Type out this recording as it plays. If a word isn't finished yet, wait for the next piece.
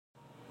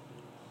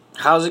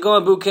How's it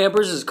going, boot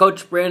campers? It's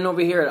Coach Brandon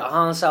over here at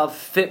Holland South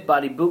Fit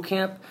Body Boot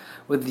Camp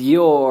with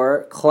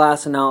your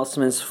class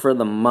announcements for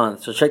the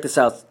month. So check this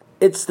out.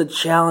 It's the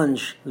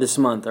challenge this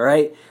month, all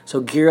right?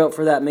 So gear up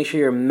for that. Make sure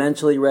you're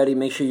mentally ready.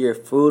 Make sure you're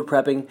food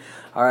prepping,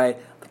 all right?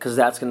 Because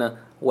that's going to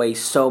weigh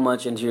so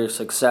much into your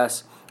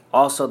success.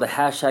 Also, the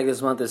hashtag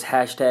this month is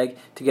hashtag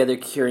Together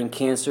Curing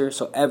Cancer.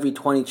 So every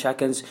 20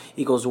 check-ins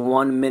equals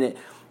 1 minute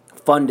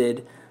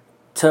funded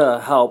to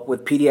help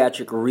with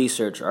pediatric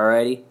research,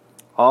 alrighty?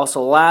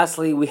 Also,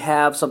 lastly, we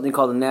have something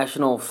called the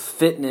National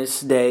Fitness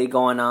Day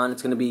going on.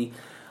 It's going to be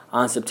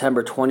on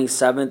September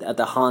 27th at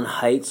the Holland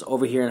Heights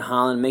over here in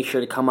Holland. Make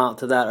sure to come out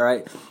to that, all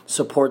right?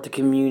 Support the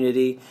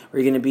community.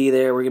 We're going to be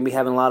there. We're going to be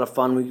having a lot of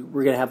fun.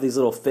 We're going to have these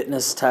little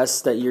fitness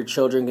tests that your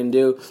children can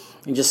do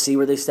and just see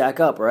where they stack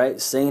up, all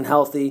right? Staying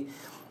healthy,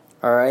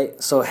 all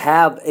right? So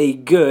have a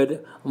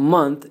good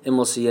month, and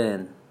we'll see you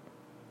in.